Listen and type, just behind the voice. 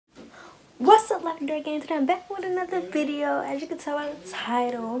What's up, Lavender Gang? Today I'm back with another video. As you can tell by the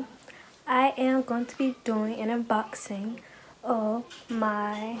title, I am going to be doing an unboxing of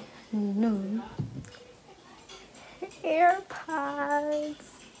my new AirPods.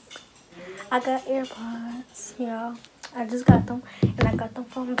 I got AirPods, y'all. I just got them, and I got them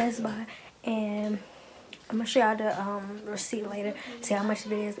from Best Buy. And I'm gonna show y'all the receipt later, see how much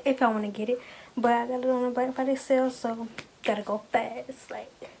it is if y'all want to get it. But I got it on the Black Friday sale, so gotta go fast, like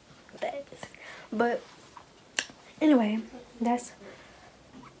fast. But anyway, that's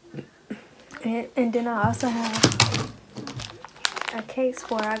it. And then I also have a case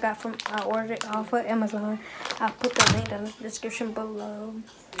where I ordered it off of Amazon. I'll put the link in the description below.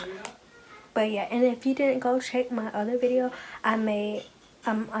 But yeah, and if you didn't go check my other video, I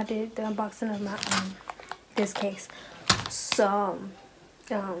did the unboxing of my this case. So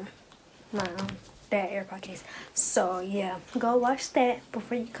my that AirPod case. So yeah, go watch that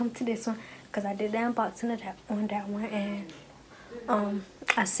before you come to this one, because I did the unboxing of that one, and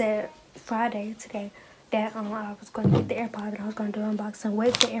I said Friday today that I was gonna get the AirPods, and I was gonna do an unboxing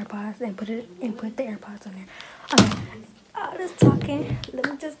with the AirPods and put the AirPods on there. Okay, all this talking, let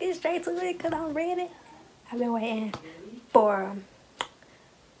me just get straight to it because I'm ready. I've been waiting for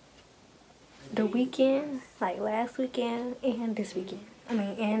the weekend, like last weekend and this weekend.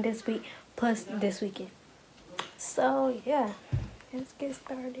 And this week plus this weekend. So yeah, let's get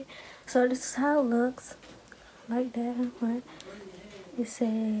started. So this is how it looks, like that. Right? It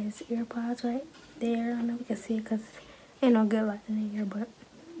says AirPods right there. I don't know if you can see it because ain't no good light in here, but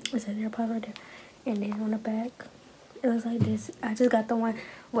it says AirPods right there. And then on the back, it looks like this. I just got the one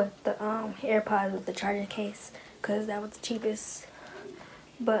with the AirPods with the charger case because that was the cheapest.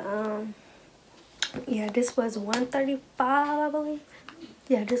 But yeah, this was $135, I believe.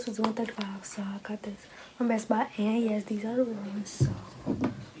 Yeah, this was $135, so I got this from Best Buy. And yes, these are the real ones. So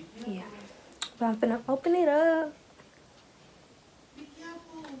yeah, but I'm finna open it up.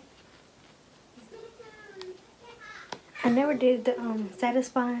 I never did the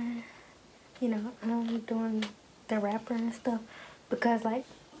satisfying, doing the wrapper and stuff, because like,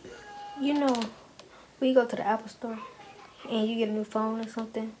 when you go to the Apple store and you get a new phone or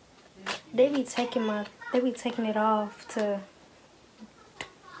something, they be taking it off to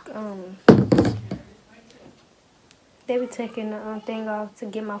they be taking the thing off to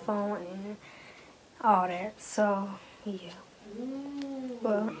get my phone and all that. So yeah,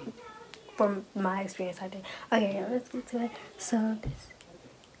 well, from my experience, I did. Okay, yeah, let's get to it. So this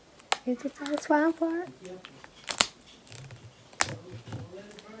is the satisfying part.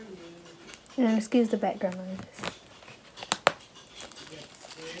 And excuse the background noise.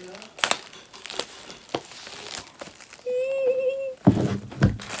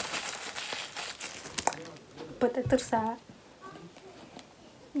 Put that to the side.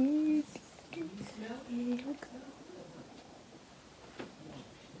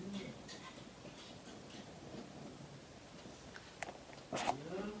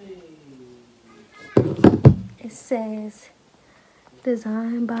 It says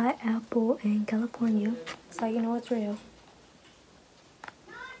designed by Apple in California, so you know it's real.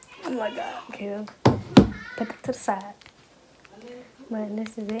 Oh my god. Okay, put that to the side. But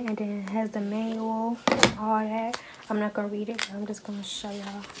this is it, and then it has the manual, all that. I'm not gonna read it, I'm just gonna show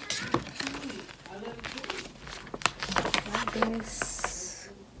y'all. Like this.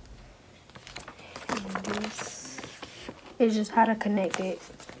 And this is just how to connect it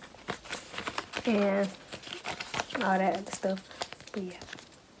and all that other stuff. But yeah.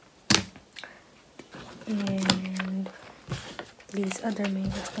 And these other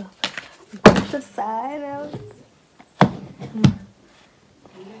manual stuff. Put it to the side out.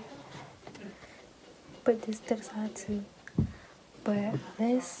 Put this to the side too. But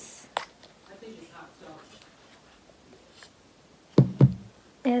this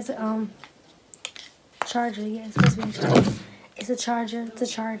is charger. Yeah, it's supposed to be a charger. It's a charger to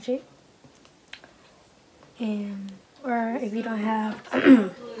charge it. And or if you don't have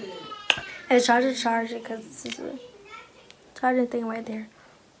a charger to charge it, because this is a charging thing right there.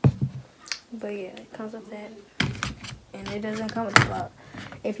 But yeah, it comes with that. And it doesn't come with a plug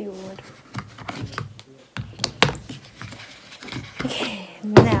if you would. Okay,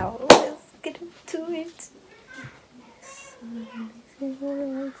 now let's get into it. So this is what it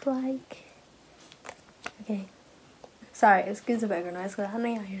looks like. Okay, sorry, excuse the background noise because I know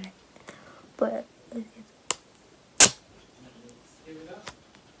y'all hear that. But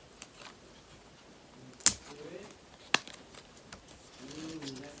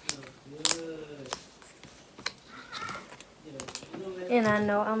and I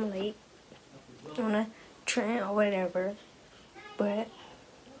know I'm late on a trend or whatever, but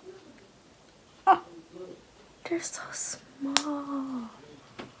They're so small.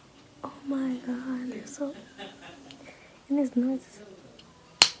 Oh my god, they're so. And it's nice.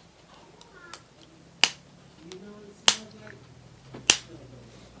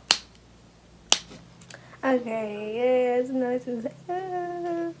 Okay, yeah, it's nice. This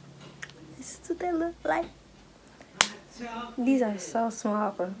is what they look like. These are so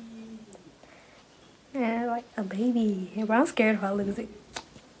small, bro. And they're like a baby. But I'm scared if I lose it.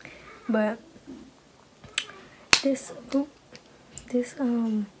 But this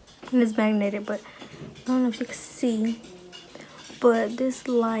is magnetic, but I don't know if you can see. But this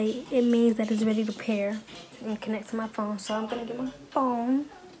light, it means that it's ready to pair and connect to my phone. So I'm gonna get my phone.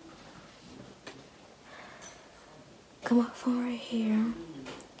 Got my phone right here.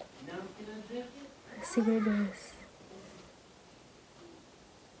 Let's see what it does.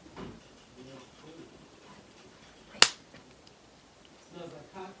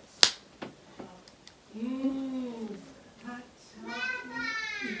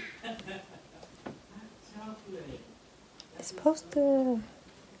 It's supposed to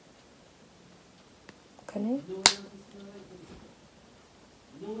connect.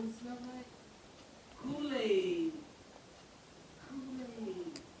 Kool-Aid.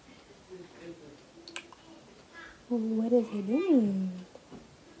 What is it doing?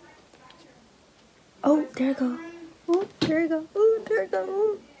 Oh, there it go. Oh, there it go. Oh, there it go.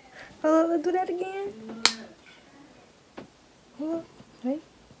 Oh. Hold on, let's do that again. Hold on, wait.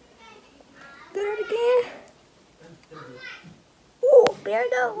 Do that again. Oh, there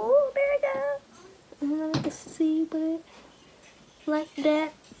it go. Oh, there it go. I don't know if you can see, but like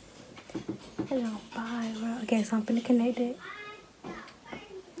that. Hello, bye, bro. Okay, so I'm gonna connect it.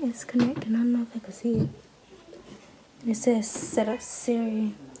 It's connected. I don't know if I can see it. It says set up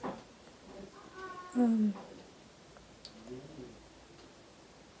Siri. And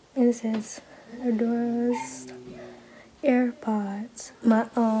it says Adora's AirPods. My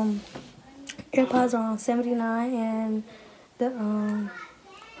AirPods are on 79 and the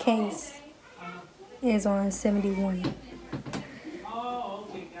case is on 71.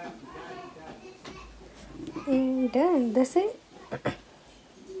 And done. That's it.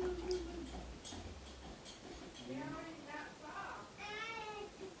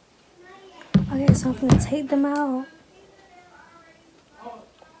 Okay, so I'm gonna take them out.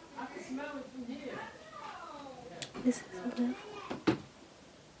 This is the left.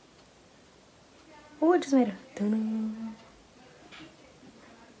 Oh, it just made a dun.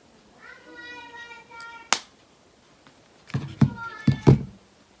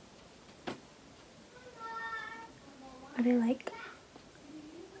 Are they like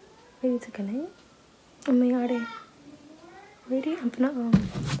ready to connect? I mean, are they ready? I'm gonna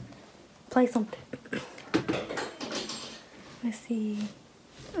play something. Let's see.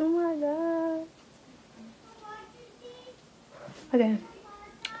 Oh my god. Okay.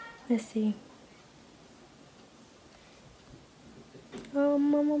 Let's see.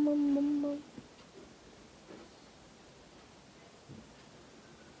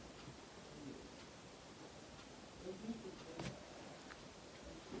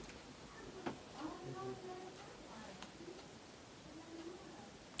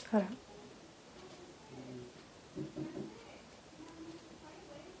 Hold on.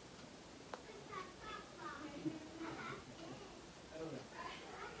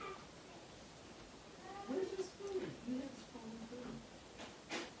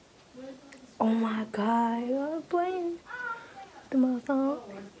 Oh my god, I'm playing the my phone.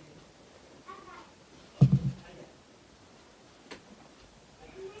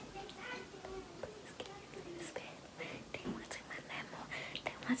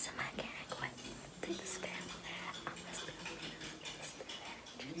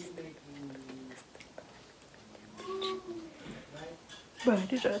 Bro,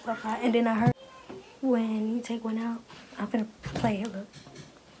 this is so hot. And then I heard when you take one out, I'm gonna play it. Look.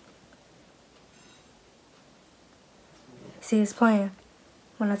 See, it's playing.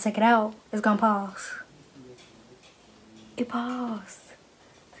 When I take it out, it's gonna pause. It paused.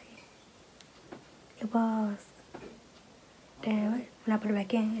 See? It paused. Damn it. When I put it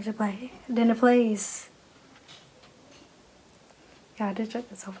back in, it should play. Then it plays. Yeah, this is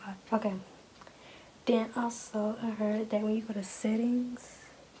so fun. Okay. Then also, I heard that when you go to settings,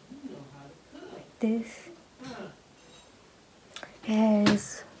 like this, it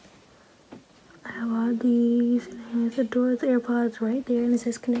has, I have all these, and it has the doors, AirPods right there, and it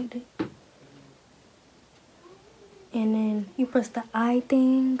says connected. And then you press the I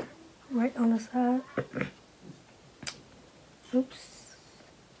thing right on the side. Oops.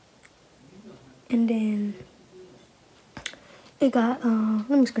 And then it got, let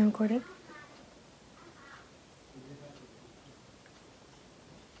me screen record it.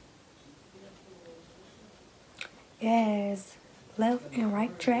 it has left and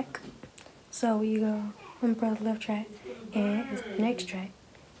right track. So you go and press left track and it's the next track.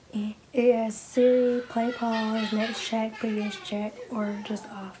 And it has Siri, play pause, next track, previous track, or just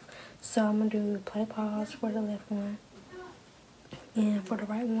off. So I'm gonna do play pause for the left one. And for the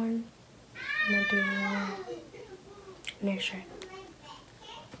right one, I'm gonna do next track.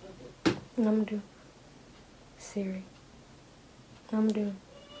 And I'm gonna do Siri. I'm gonna do,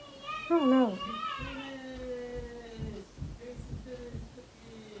 I don't know.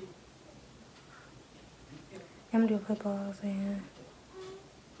 I'm gonna do play pause and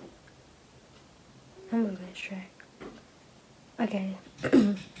I'm gonna do next track. Okay.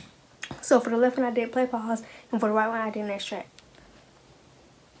 So for the left one I did play pause, and for the right one I did next track.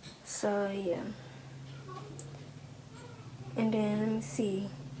 So yeah. And then let me see.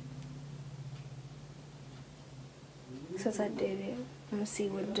 Since I did it, let me see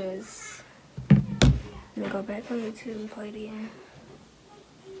what it does. Let me go back on YouTube and play it again.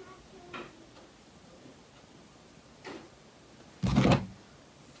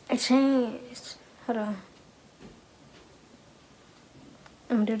 It changed. Hold on.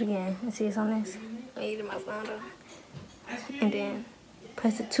 I'm gonna do it again and see it's on this. I need my phone though. And then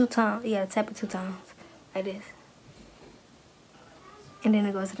press it 2 times. You gotta tap it 2 times. Like this. And then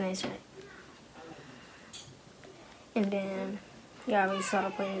it goes to the next track. And then you already saw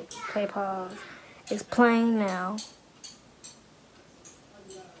the play pause. It's playing now.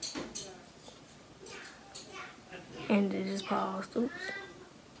 And it just paused. Oops.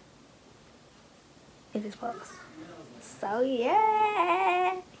 It just paused. So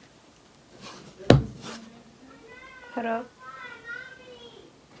yeah. Hold up.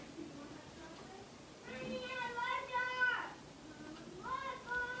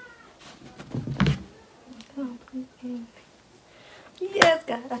 Yes,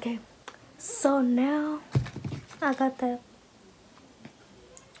 guys. Okay. So now I got that.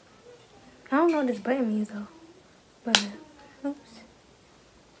 I don't know what this button means though. But oops.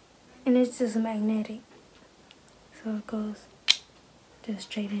 And it's just magnetic. So it goes just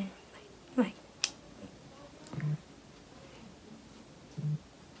straight in. Like.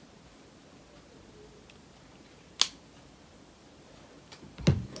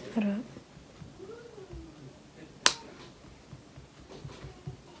 Hold up.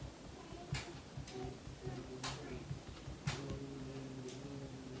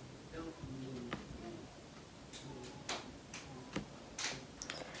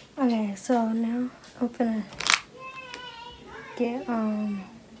 Okay, so now I'm finna get my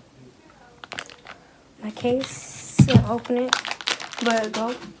case and open it, but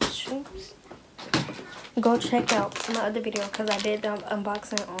go check out my other video because I did the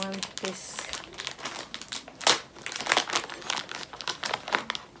unboxing on this.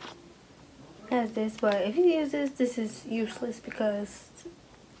 That's this, but if you use this, this is useless because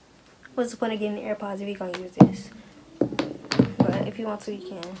what's the point of getting the Airpods if you're gonna use this? But if you want to, you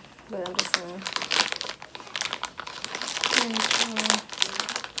can. But I'm just saying.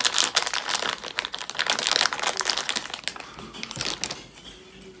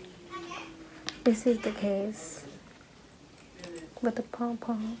 This is the case with the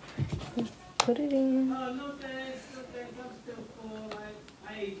pom-pom. Put it in. No thanks. No thanks. I'm still full. I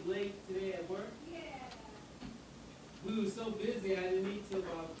ate late today at work. We were so busy, I didn't eat till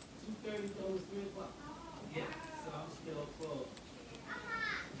about 2:30, almost 3 o'clock. Yeah, so I'm still full.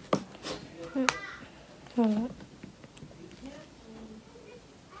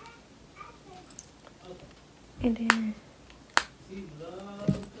 And then She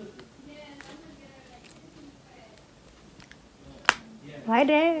loves cookies. right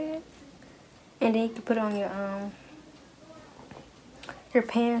there. And then you can put on your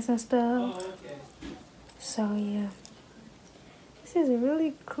pants and stuff. Oh, okay. So yeah. This is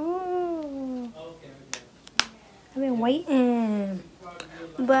really cool. Okay. I've been waiting.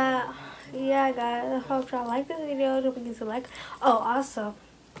 But yeah guys, I hope y'all like this video. Don't forget to like. Oh, also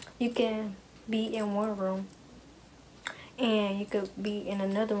you can be in one room and you could be in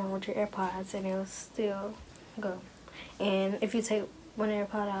another one with your AirPods and it'll still go. And if you take one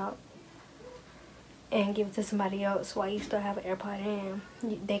AirPod out and give it to somebody else while you still have an AirPod in,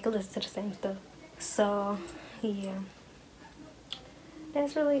 they could listen to the same stuff. So yeah,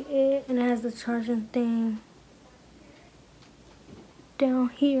 that's really it. And it has the charging thing down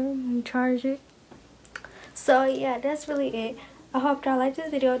here and charge it. So yeah, that's really it. I hope y'all like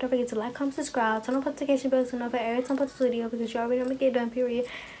this video. Don't forget to like, comment, subscribe, turn on notification bell to know every time I post a video because you already know me get done, period.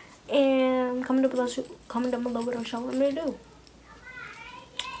 And comment down below what y'all want me to do.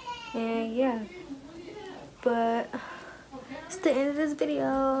 And yeah, but it's the end of this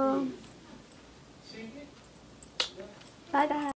video. Bye guys.